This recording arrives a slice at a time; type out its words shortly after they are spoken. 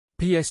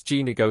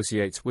PSG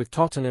negotiates with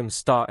Tottenham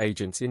star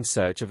agents in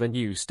search of a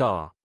new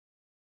star.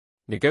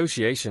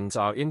 Negotiations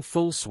are in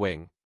full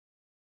swing.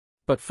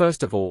 But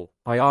first of all,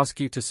 I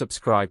ask you to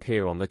subscribe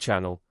here on the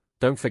channel.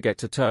 Don't forget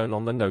to turn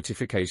on the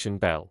notification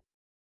bell.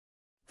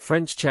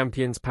 French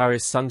champions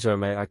Paris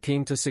Saint-Germain are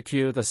keen to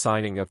secure the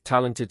signing of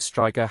talented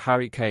striker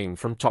Harry Kane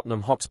from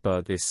Tottenham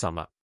Hotspur this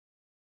summer.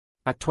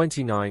 At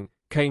 29,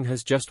 Kane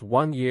has just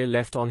 1 year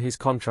left on his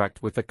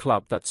contract with the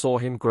club that saw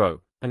him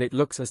grow, and it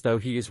looks as though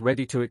he is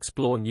ready to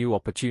explore new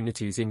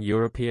opportunities in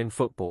European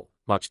football,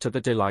 much to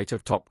the delight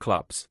of top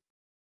clubs.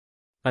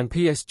 And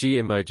PSG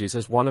emerges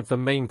as one of the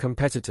main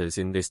competitors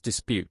in this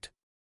dispute.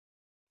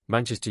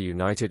 Manchester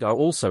United are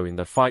also in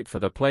the fight for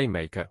the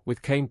playmaker,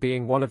 with Kane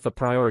being one of the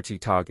priority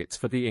targets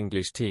for the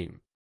English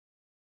team.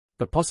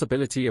 The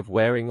possibility of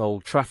wearing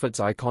Old Trafford's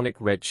iconic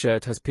red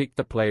shirt has piqued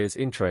the player's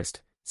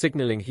interest,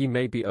 signaling he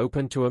may be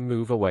open to a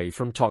move away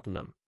from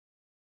Tottenham.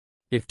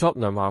 If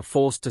Tottenham are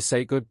forced to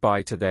say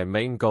goodbye to their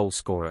main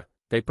goalscorer,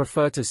 they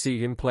prefer to see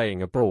him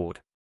playing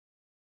abroad.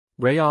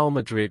 Real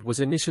Madrid was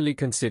initially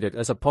considered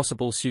as a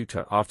possible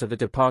suitor after the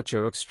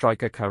departure of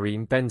striker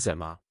Karim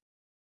Benzema.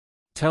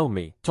 Tell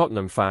me,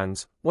 Tottenham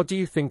fans, what do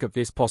you think of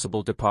this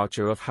possible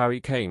departure of Harry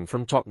Kane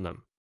from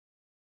Tottenham?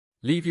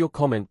 Leave your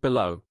comment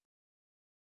below.